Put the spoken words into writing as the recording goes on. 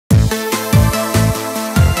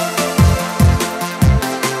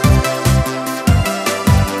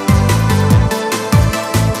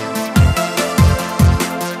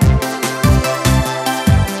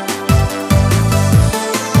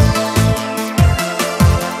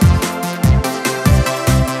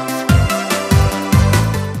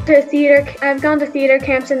I've gone to theater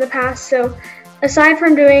camps in the past, so aside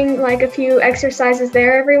from doing like a few exercises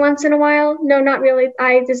there every once in a while, no, not really.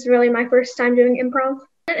 This is really my first time doing improv.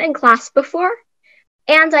 In class before,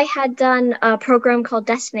 and I had done a program called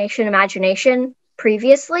Destination Imagination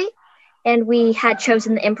previously, and we had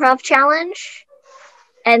chosen the improv challenge.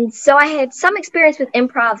 And so I had some experience with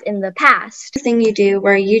improv in the past. Thing you do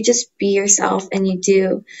where you just be yourself and you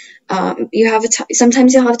do, you have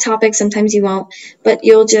sometimes you'll have a topic, sometimes you won't, but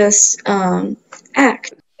you'll just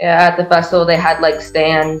act. Yeah, at the festival they had like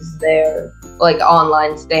stands there, like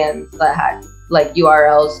online stands that had like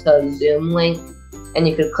URLs to Zoom link, and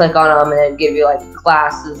you could click on them and it'd give you like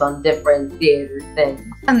classes on different theater things.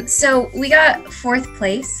 So we got 4th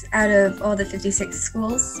place out of all the 56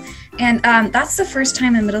 schools, and that's the first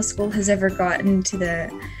time a middle school has ever gotten to the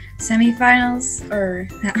semifinals or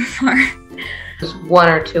that far. There's 1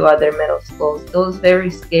 or 2 other middle schools. It was very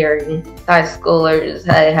scary. High schoolers,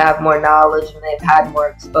 they have more knowledge and they've had more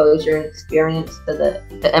exposure and experience to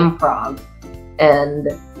the improv, and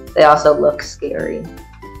they also look scary.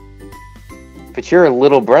 But you're a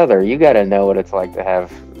little brother. You got to know what it's like to have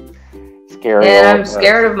scary. And I'm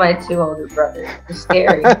scared of my 2 older brothers. They're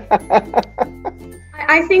scary.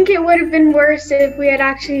 I think it would have been worse if we had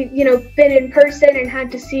actually, been in person and had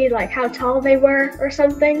to see like how tall they were or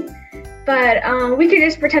something. But we could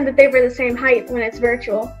just pretend that they were the same height when it's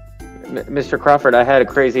virtual. Mr. Crawford, I had a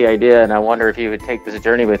crazy idea, and I wonder if you would take this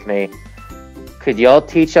journey with me. Could y'all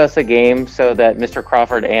teach us a game so that Mr.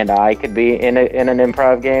 Crawford and I could be in an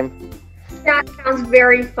improv game? That sounds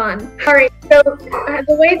very fun. All right, so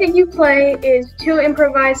the way that you play is 2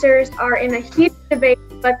 improvisers are in a heated debate,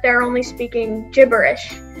 but they're only speaking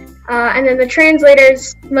gibberish. And then the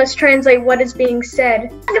translators must translate what is being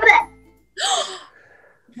said.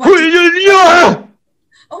 Oh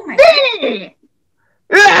my God.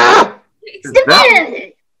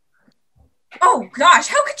 Oh gosh,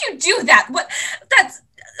 how could you do that? What? That's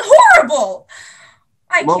horrible.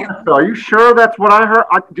 I can't. Melissa, are you sure that's what I heard?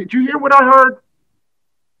 Did you hear what I heard?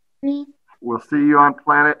 Me? We'll see you on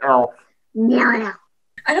Planet Elf. No.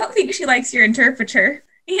 I don't think she likes your interpreter.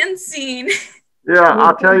 And scene. Yeah,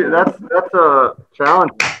 I'll tell you, that's a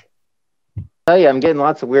challenge. I'll tell you, I'm getting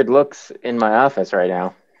lots of weird looks in my office right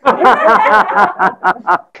now.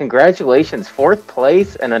 Congratulations, 4th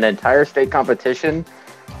place in an entire state competition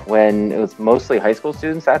when it was mostly high school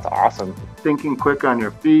students. That's awesome. Thinking quick on your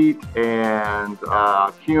feet and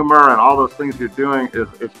humor and all those things you're doing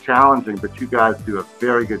is challenging, but you guys do a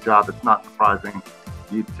very good job. It's not surprising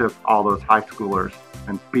you took all those high schoolers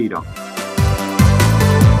and beat them.